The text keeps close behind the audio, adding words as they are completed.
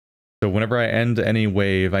So whenever I end any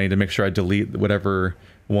wave, I need to make sure I delete whatever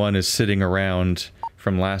one is sitting around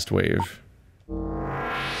from last wave.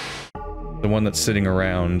 The one that's sitting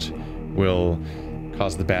around will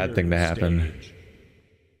cause the bad thing to happen.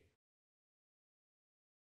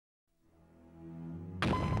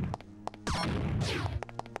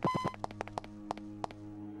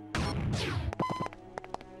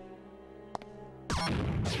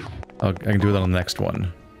 I can do that on the next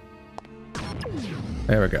one.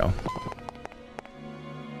 There we go.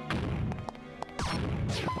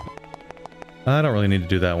 I don't really need to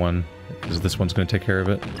do that one, because this one's going to take care of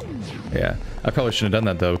it. Yeah, I probably shouldn't have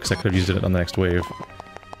done that though, because I could have used it on the next wave.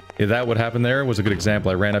 Yeah, that what happened there was a good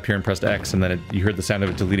example. I ran up here and pressed X, and then you heard the sound of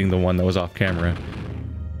it deleting the one that was off camera.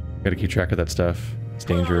 Gotta keep track of that stuff. It's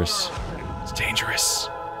dangerous. It's dangerous.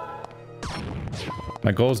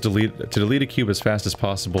 My goal is to delete a cube as fast as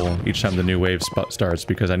possible each time the new wave starts,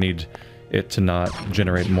 because I need it to not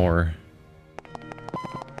generate more.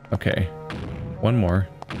 Okay. One more.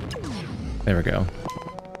 There we go.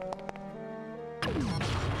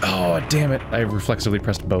 Oh, damn it. I reflexively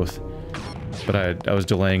pressed both. But I was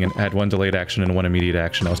delaying, and I had one delayed action and one immediate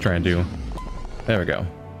action I was trying to do. There we go.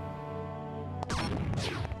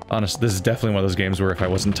 Honestly, this is definitely one of those games where if I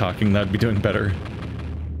wasn't talking, I'd be doing better.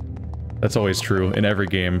 That's always true in every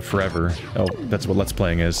game, forever. Oh, that's what Let's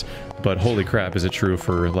Playing is. But holy crap, is it true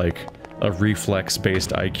for, like, a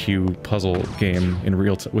reflex-based IQ puzzle game in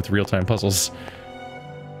with real-time puzzles.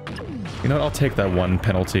 You know what, I'll take that one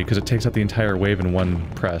penalty, because it takes out the entire wave in one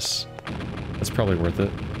press. That's probably worth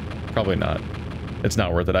it. Probably not. It's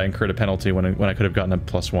not worth it. I incurred a penalty when I could have gotten a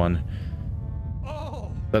 +1.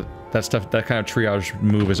 That stuff, that kind of triage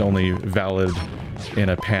move is only valid in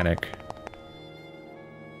a panic.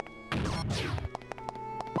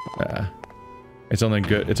 It's only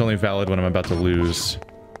good. It's only valid when I'm about to lose.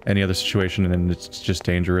 Any other situation, and it's just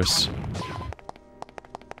dangerous.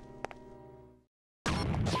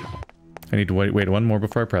 I need to wait one more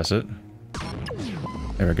before I press it.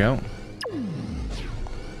 There we go.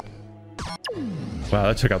 Wow,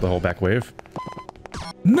 that took out the whole back wave.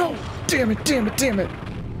 No! Damn it, damn it, damn it!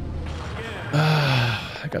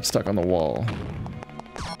 I got stuck on the wall.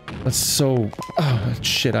 That's so... Oh,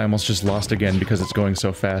 shit, I almost just lost again because it's going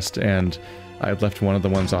so fast, and I left one of the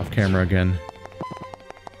ones off camera again.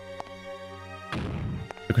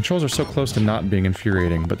 The controls are so close to not being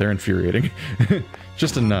infuriating, but they're infuriating.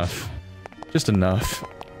 Just enough. Just enough.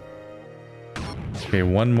 Okay,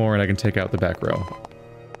 one more and I can take out the back row.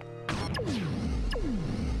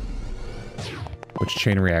 Which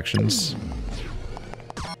chain reactions?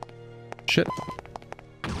 Shit.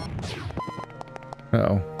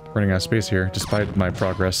 Uh-oh. Running out of space here, despite my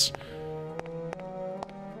progress.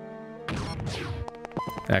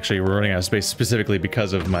 Actually, we're running out of space specifically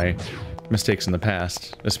because of my mistakes in the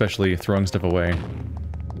past, especially throwing stuff away.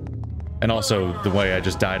 And also, the way I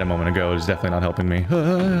just died a moment ago is definitely not helping me.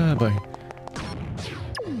 Boy.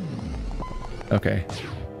 Okay.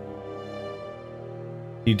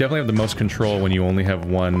 You definitely have the most control when you only have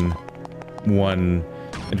one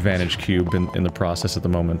advantage cube in the process at the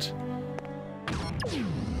moment.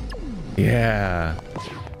 Yeah.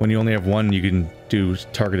 When you only have one, you can do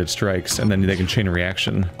targeted strikes, and then they can chain a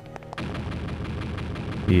reaction.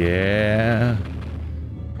 Yeah.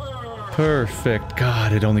 Perfect.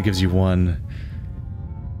 God, it only gives you one.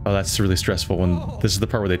 Oh, that's really stressful when this is the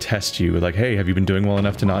part where they test you. Like, hey, have you been doing well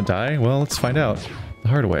enough to not die? Well, let's find out the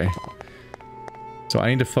hard way. So I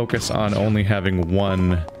need to focus on only having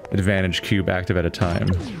one advantage cube active at a time.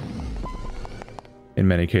 In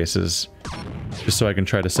many cases. Just so I can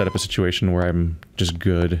try to set up a situation where I'm just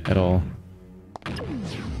good at all.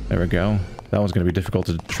 There we go. That one's going to be difficult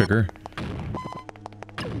to trigger.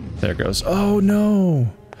 There it goes. Oh no!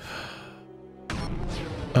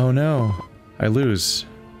 Oh no. I lose.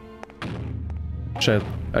 I should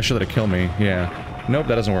let it kill me. Yeah. Nope,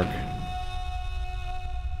 that doesn't work.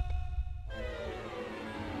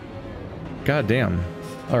 God damn.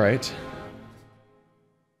 Alright.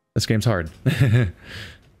 This game's hard.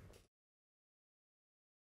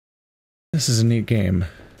 This is a neat game.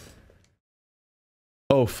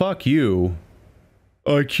 Oh, fuck you.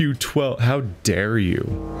 IQ 12. How dare you?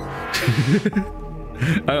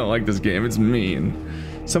 I don't like this game. It's mean.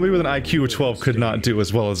 Somebody with an IQ of 12 could not do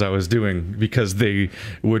as well as I was doing because they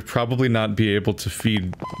would probably not be able to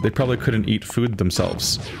feed... They probably couldn't eat food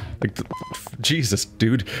themselves. Like, Jesus,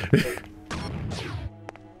 dude.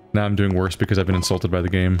 Now I'm doing worse because I've been insulted by the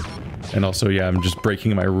game. And also, yeah, I'm just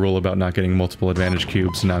breaking my rule about not getting multiple advantage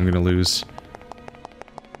cubes, and now I'm gonna lose.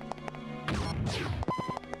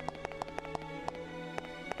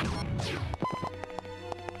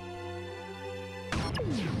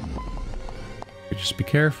 Just be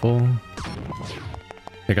careful.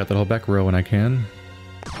 Take out that whole back row when I can.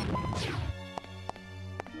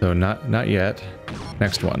 So not yet.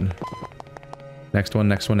 Next one. Next one,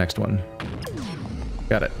 next one, next one.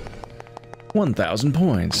 Got it. 1,000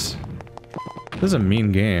 points. This is a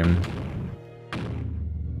mean game.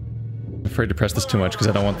 I'm afraid to press this too much because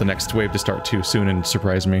I don't want the next wave to start too soon and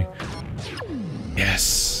surprise me.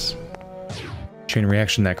 Yes! Chain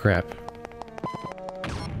reaction, that crap.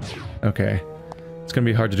 Okay. It's gonna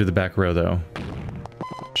be hard to do the back row though.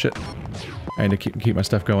 Shit. I need to keep my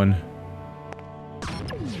stuff going.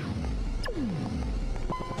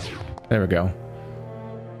 There we go.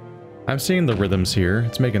 I'm seeing the rhythms here.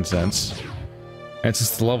 It's making sense. And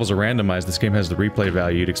since the levels are randomized, this game has the replay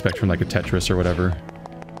value you'd expect from like a Tetris or whatever.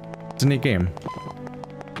 It's a neat game.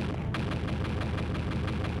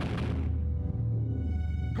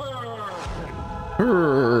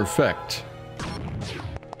 Perfect.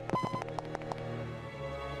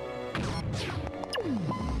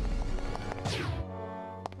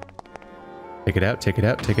 Take it out, take it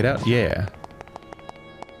out, take it out. Yeah.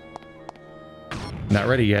 Not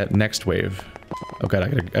ready yet. Next wave. Oh god, I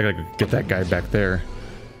gotta get that guy back there.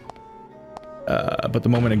 But the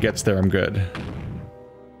moment it gets there, I'm good.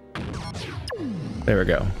 There we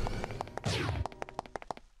go.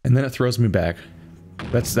 And then it throws me back.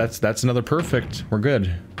 That's another perfect. We're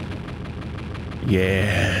good.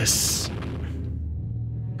 Yes.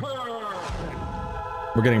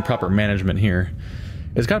 We're getting proper management here.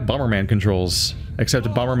 It's got Bomberman controls, except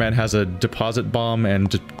Bomberman has a deposit bomb and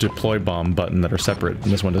deploy bomb button that are separate,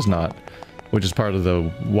 and this one does not, which is part of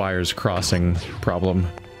the wires crossing problem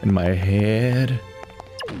in my head.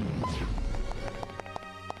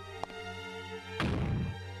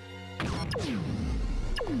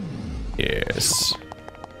 Yes.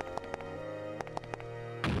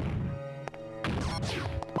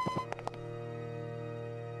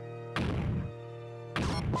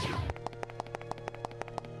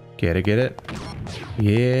 Get it?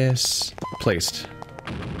 Yes. Placed.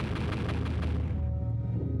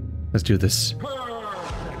 Let's do this.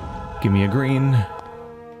 Give me a green.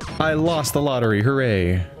 I lost the lottery,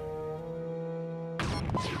 hooray!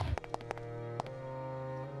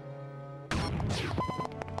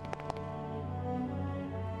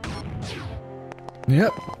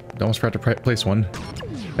 Yep. Almost forgot to place one.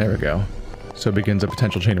 There we go. So it begins a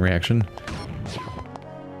potential chain reaction.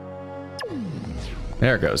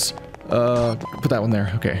 There it goes. Put that one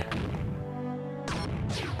there. Okay.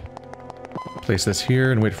 Place this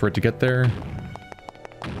here and wait for it to get there.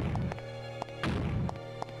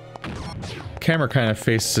 Camera kind of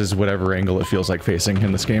faces whatever angle it feels like facing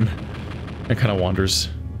in this game. It kind of wanders.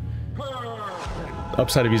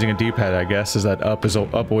 Upside of using a D-pad, I guess, is that up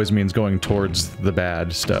always means going towards the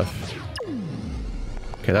bad stuff.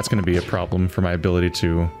 Okay, that's going to be a problem for my ability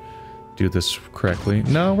to do this correctly.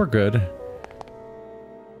 No, we're good.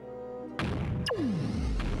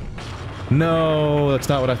 No, that's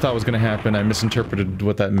not what I thought was going to happen. I misinterpreted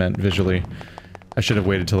what that meant visually. I should have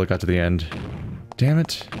waited till it got to the end. Damn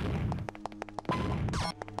it.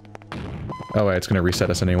 Oh wait, it's going to reset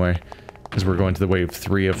us anyway, because we're going to the wave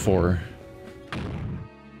 3 of 4.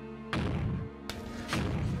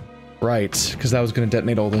 Right, because that was going to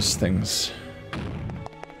detonate all those things.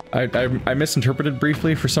 I misinterpreted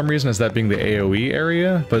briefly for some reason as that being the AoE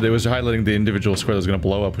area, but it was highlighting the individual square that was going to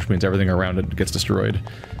blow up, which means everything around it gets destroyed.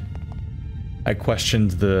 I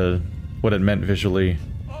questioned what it meant visually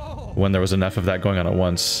when there was enough of that going on at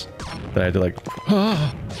once that I had to like,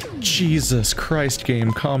 ah, Jesus Christ,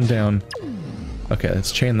 game, calm down. Okay,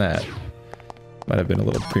 let's chain that. Might have been a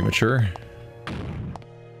little premature.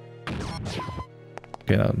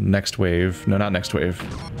 Okay, now next wave. No, not next wave.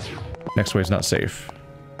 Next wave's not safe.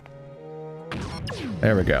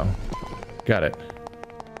 There we go. Got it.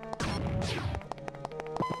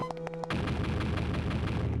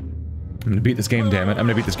 I'm gonna beat this game, damn it. I'm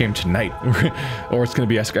gonna beat this game tonight. Or it's gonna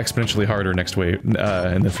be exponentially harder next wave,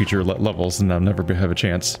 in the future levels, and I'll never have a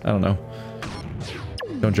chance. I don't know.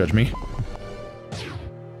 Don't judge me.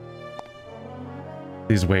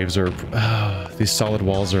 These waves are... these solid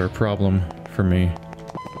walls are a problem for me.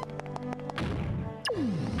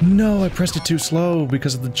 No, I pressed it too slow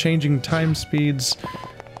because of the changing time speeds.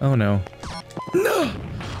 Oh no. No!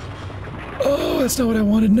 Oh, that's not what I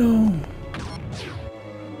wanted, no!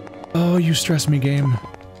 Oh, you stress me, game.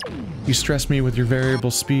 You stress me with your variable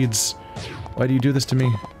speeds. Why do you do this to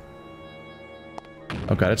me?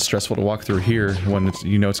 Oh god, it's stressful to walk through here when it's,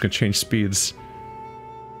 you know it's gonna change speeds.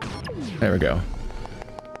 There we go.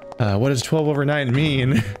 What does 12/9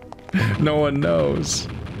 mean? No one knows.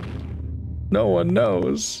 No one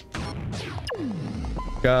knows.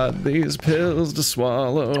 Got these pills to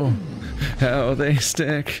swallow. How they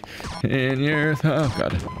stick in your... Oh,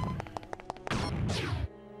 God.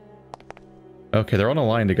 Okay, they're on a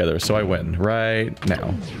line together, so I win right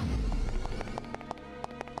now.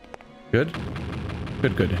 Good?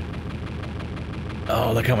 Good, good.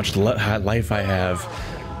 Oh, look how much life I have.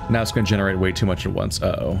 Now it's going to generate way too much at once.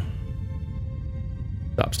 Uh-oh.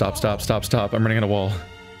 Stop, stop, stop, stop, stop. I'm running on a wall.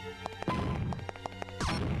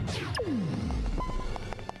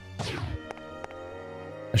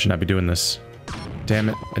 I should not be doing this. Damn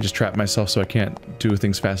it. I just trapped myself so I can't do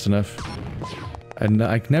things fast enough. And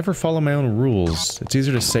I never follow my own rules. It's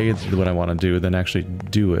easier to say what I want to do than actually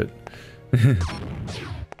do it.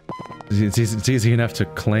 It's easy enough to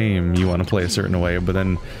claim you want to play a certain way, but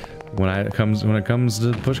then when it comes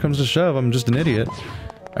to push comes to shove, I'm just an idiot.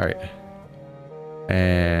 All right.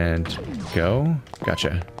 And go.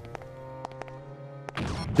 Gotcha.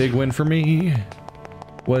 Big win for me.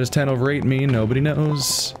 What does 10 over 8 mean? Nobody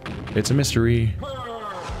knows. It's a mystery.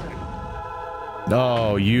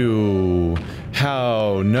 Oh, you.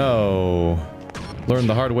 How? No. Learned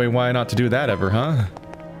the hard way why not to do that ever, huh?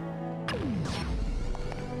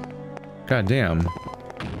 God damn.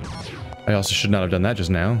 I also should not have done that just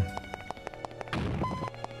now.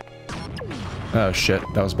 Oh shit,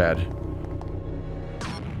 that was bad.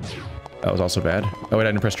 That was also bad. Oh wait,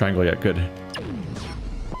 I didn't press triangle yet, good.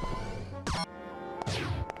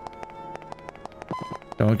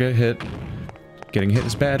 Don't get hit. Getting hit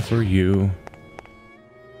is bad for you.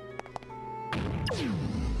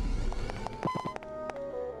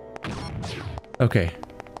 Okay.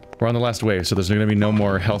 We're on the last wave, so there's gonna be no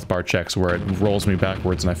more health bar checks where it rolls me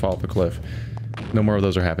backwards and I fall off the cliff. No more of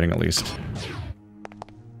those are happening, at least.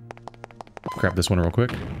 Grab this one real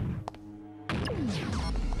quick.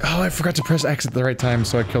 Oh, I forgot to press X at the right time,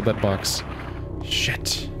 so I killed that box.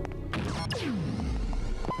 Shit.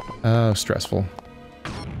 Oh, stressful.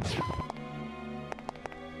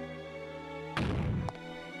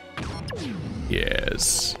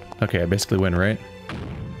 Yes. Okay, I basically win, right?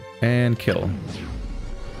 And kill.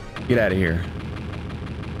 Get out of here.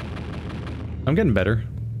 I'm getting better.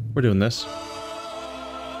 We're doing this.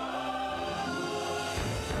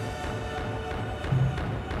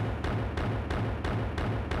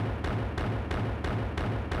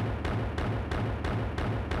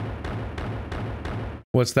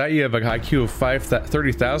 What's that? You have a IQ of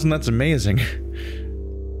 30,000? That's amazing.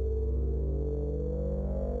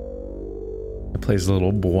 It plays a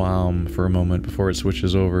little boom for a moment before it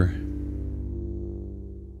switches over.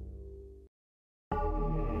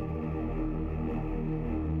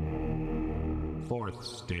 Fourth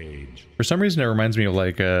stage. For some reason it reminds me of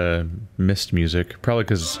like Myst music. Probably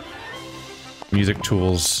because music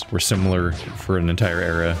tools were similar for an entire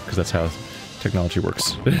era, because that's how technology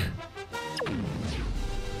works.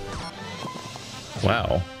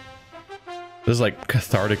 Wow. This is like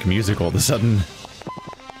cathartic music all of a sudden.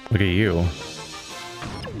 Look at you.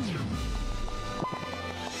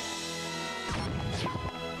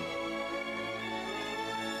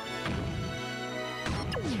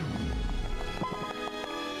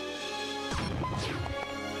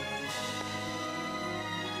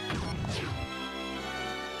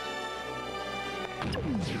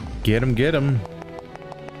 Get him, get him.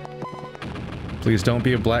 Please don't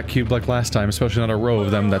be a black cube like last time, especially not a row of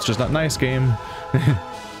them. That's just not nice, game.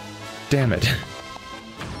 Damn it.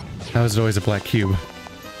 How is it always a black cube?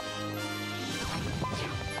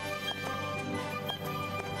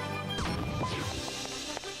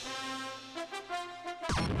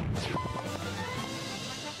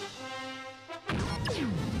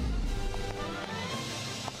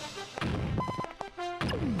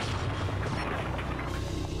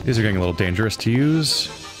 These are getting a little dangerous to use.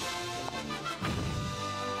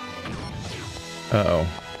 Uh-oh.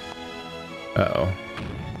 Uh-oh.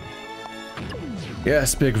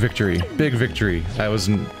 Yes, big victory. Big victory. I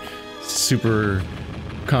wasn't super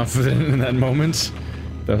confident in that moment.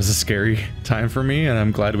 That was a scary time for me, and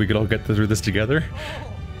I'm glad we could all get through this together.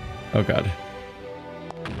 Oh god.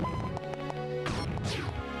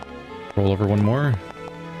 Roll over one more.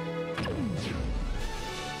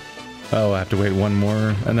 Oh, I have to wait one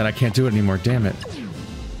more, and then I can't do it anymore, damn it.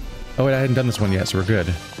 Oh wait, I hadn't done this one yet, so we're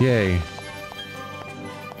good. Yay.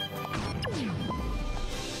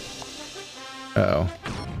 Uh-oh.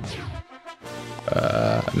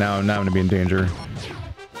 Now I'm gonna be in danger.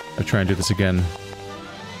 I'll try and do this again.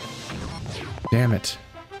 Damn it.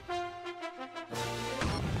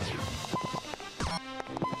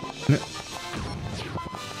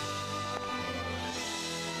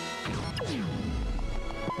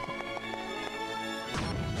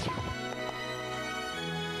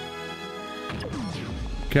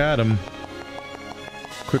 Got him.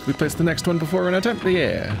 Quickly place the next one before I run out of time.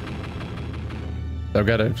 Yeah. I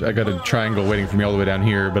got a triangle waiting for me all the way down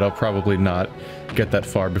here, but I'll probably not get that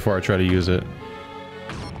far before I try to use it.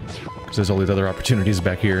 Because there's all these other opportunities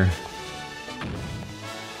back here.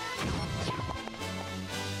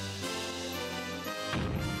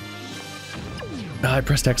 I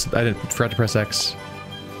pressed X. I forgot to press X.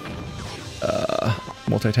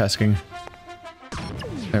 Multitasking.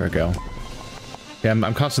 There we go. Yeah,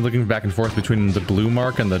 I'm constantly looking back and forth between the blue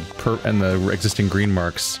mark and the existing green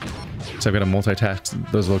marks. So I've got to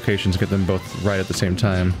multitask those locations, get them both right at the same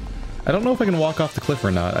time. I don't know if I can walk off the cliff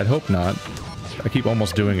or not. I'd hope not. I keep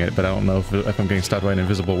almost doing it, but I don't know if I'm getting stopped by an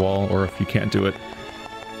invisible wall or if you can't do it.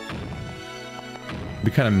 It'd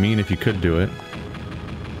be kind of mean if you could do it.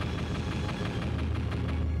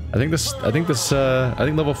 I think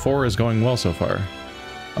level 4 is going well so far.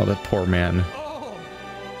 Oh, that poor man.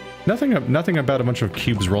 Nothing about a bunch of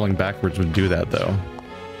cubes rolling backwards would do that, though.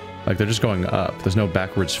 Like, they're just going up. There's no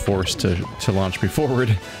backwards force to launch me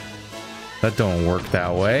forward. That don't work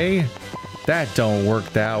that way. That don't work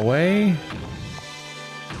that way.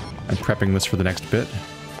 I'm prepping this for the next bit.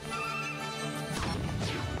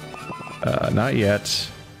 Not yet.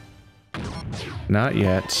 Not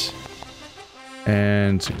yet.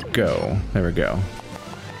 And go. There we go.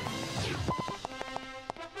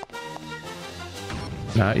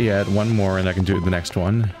 Not yet. One more and I can do the next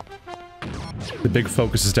one. The big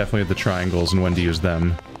focus is definitely the triangles and when to use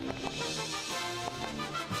them.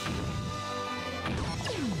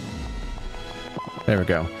 There we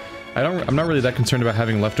go. I'm not really that concerned about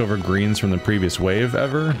having leftover greens from the previous wave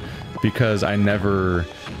ever, because I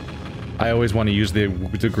always want to use the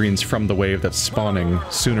greens from the wave that's spawning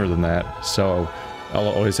sooner than that, so I'll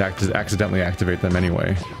always accidentally activate them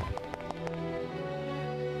anyway.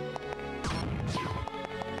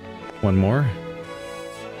 One more.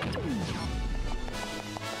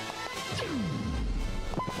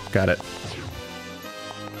 Got it.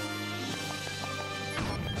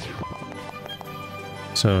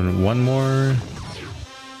 So one more.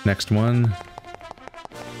 Next one.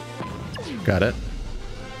 Got it.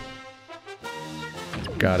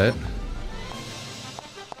 Got it.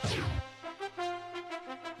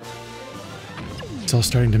 It's all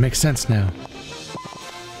starting to make sense now.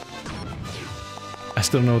 I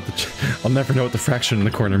still don't know what I'll never know what the fraction in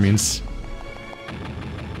the corner means.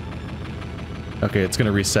 Okay, it's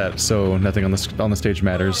gonna reset, so nothing on the stage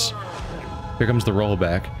matters. Here comes the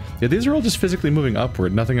rollback. Yeah, these are all just physically moving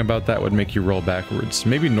upward. Nothing about that would make you roll backwards.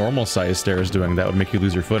 Maybe normal size stairs doing that would make you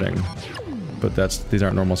lose your footing. But these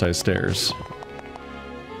aren't normal size stairs.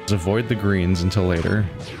 Just avoid the greens until later.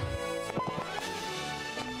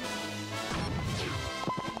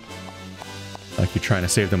 Like you're trying to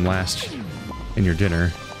save them last in your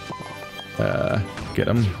dinner. Get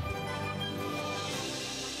them.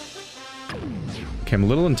 Okay, I'm a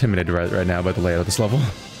little intimidated right now by the layout of this level.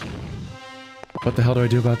 What the hell do I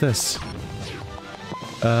do about this?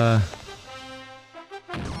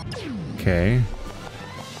 Okay.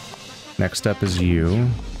 Next up is you.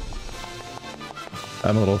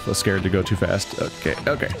 I'm a little scared to go too fast. Okay,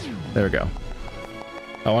 okay. There we go.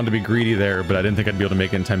 I wanted to be greedy there, but I didn't think I'd be able to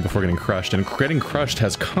make it in time before getting crushed. And getting crushed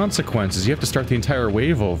has consequences. You have to start the entire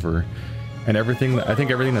wave over. And I think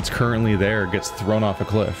everything that's currently there gets thrown off a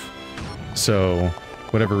cliff. So,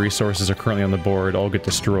 whatever resources are currently on the board all get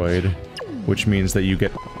destroyed. Which means that you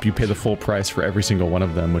pay the full price for every single one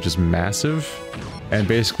of them, which is massive. And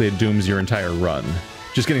basically it dooms your entire run.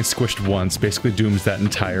 Just getting squished once basically dooms that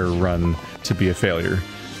entire run to be a failure,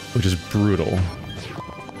 which is brutal.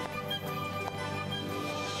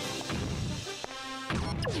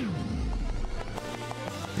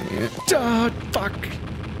 Fuck!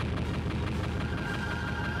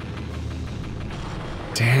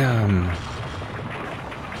 Damn.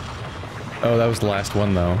 Oh, that was the last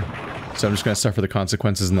one, though. So I'm just gonna suffer the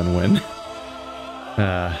consequences and then win.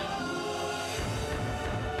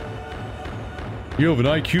 You have an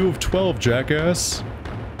IQ of 12, jackass!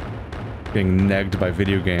 Being negged by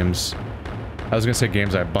video games. I was gonna say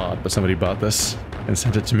games I bought, but somebody bought this and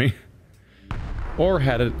sent it to me. Or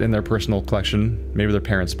had it in their personal collection. Maybe their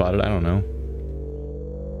parents bought it, I don't know.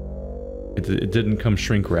 It didn't come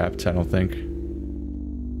shrink-wrapped, I don't think.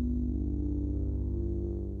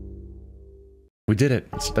 We did it.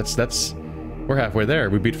 We're halfway there.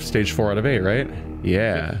 We beat stage 4 out of 8, right?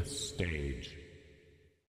 Yeah. Stage.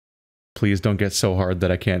 Please don't get so hard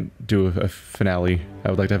that I can't do a finale. I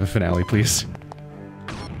would like to have a finale, please.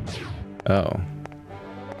 Oh.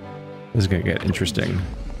 This is gonna get interesting.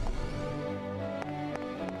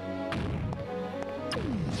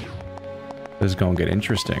 This is gonna get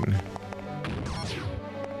interesting.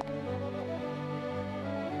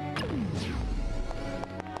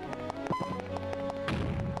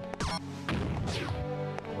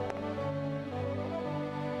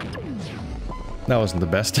 That wasn't the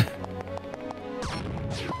best.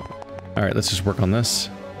 Alright, let's just work on this.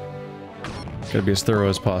 Gotta be as thorough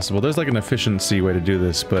as possible. There's like an efficiency way to do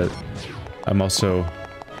this, but I'm also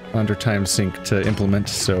under time sink to implement,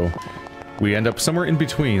 so we end up somewhere in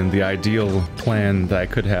between the ideal plan that I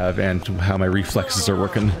could have and how my reflexes are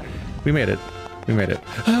working. We made it. We made it.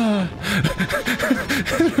 I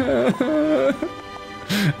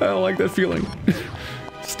don't like that feeling.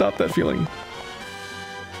 Stop that feeling.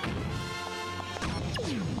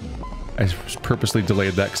 I purposely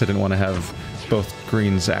delayed that because I didn't want to have both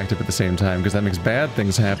greens active at the same time, because that makes bad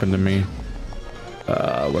things happen to me.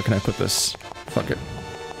 Where can I put this? Fuck it.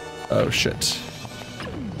 Oh shit.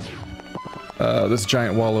 This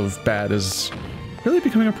giant wall of bad is really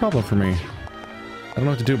becoming a problem for me. I don't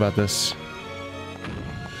know what to do about this.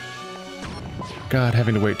 God,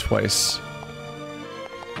 having to wait twice.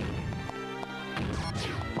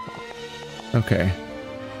 Okay.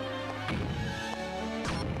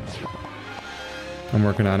 I'm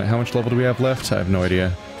working on it. How much level do we have left? I have no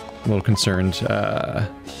idea. I'm a little concerned.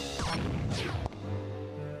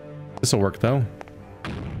 This'll work, though.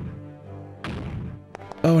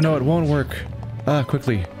 Oh, no, it won't work. Ah,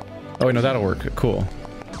 quickly. Oh, wait, no, that'll work. Cool.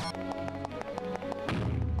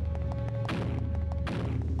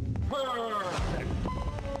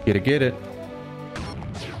 Get it.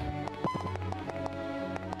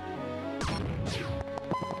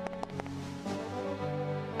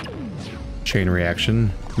 Chain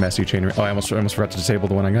reaction. Messy chain re- Oh, I almost forgot to disable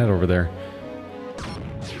the one I got over there.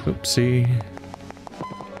 Oopsie.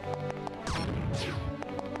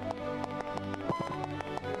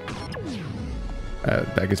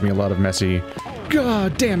 That gives me a lot of messy...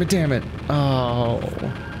 God damn it! Oh.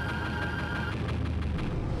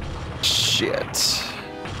 Shit.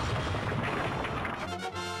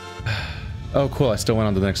 Oh, cool, I still went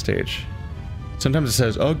on to the next stage. Sometimes it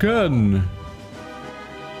says, again!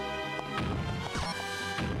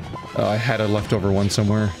 Oh, I had a leftover one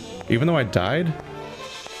somewhere. Even though I died?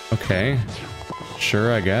 Okay.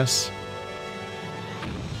 Sure, I guess.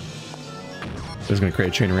 This is going to create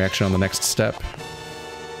a chain reaction on the next step.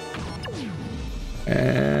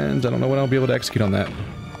 And I don't know when I'll be able to execute on that.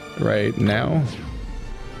 Right now?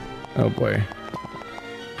 Oh boy.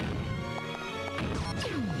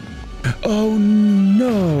 Oh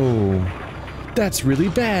no! That's really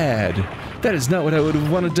bad! That is not what I would have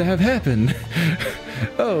wanted to have happen!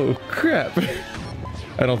 Oh crap!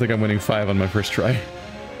 I don't think I'm winning 5 on my first try.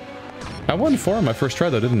 I won 4 on my first try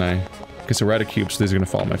though, didn't I? Okay, so we're out of cubes, so these are gonna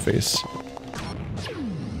fall on my face.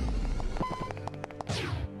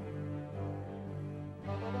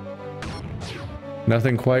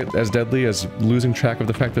 Nothing quite as deadly as losing track of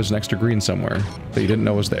the fact there's an extra green somewhere that you didn't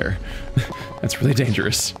know was there. That's really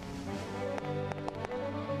dangerous.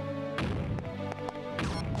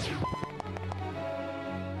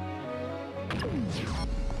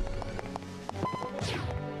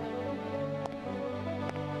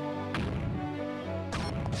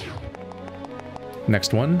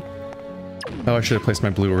 Next one. Oh, I should have placed my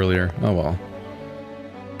blue earlier. Oh well.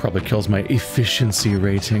 Probably kills my efficiency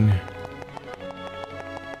rating.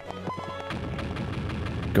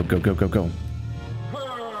 Go, go, go, go, go.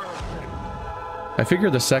 I figure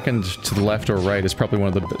the second to the left or right is probably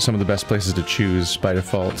some of the best places to choose by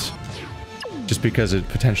default. Just because it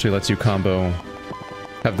potentially lets you combo...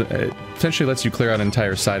 it potentially lets you clear out an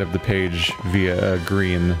entire side of the page via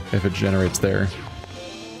green if it generates there.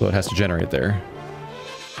 Well, it has to generate there.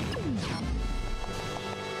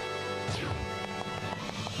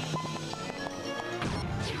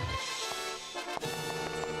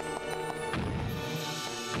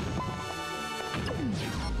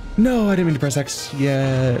 No, I didn't mean to press X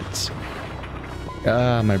yet.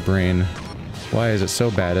 Ah, my brain. Why is it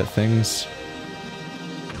so bad at things?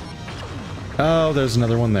 Oh, there's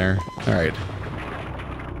another one there. Alright.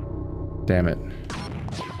 Damn it.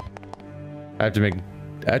 I have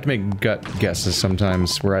to make gut guesses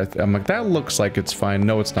sometimes where I'm like, that looks like it's fine.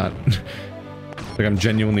 No, it's not. Like I'm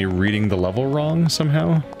genuinely reading the level wrong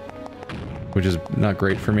somehow. Which is not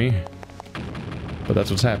great for me. But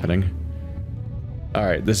that's what's happening.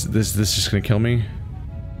 Alright, this just gonna kill me?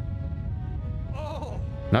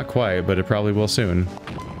 Not quite, but it probably will soon.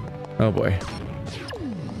 Oh boy.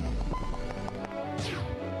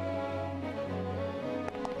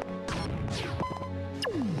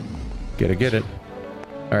 Get it.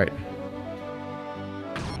 Alright.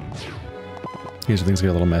 Here's where things get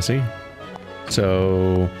a little messy.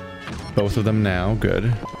 So, both of them now,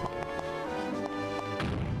 good.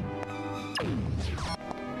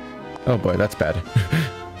 Oh boy, that's bad.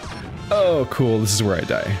 Oh, cool, this is where I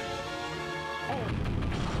die.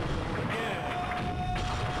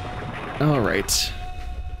 Alright.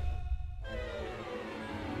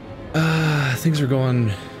 Things are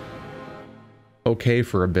going okay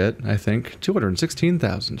for a bit, I think.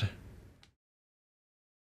 216,000.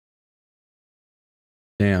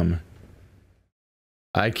 Damn.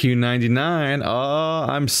 IQ 99. Oh,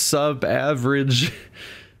 I'm sub-average.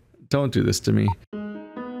 Don't do this to me.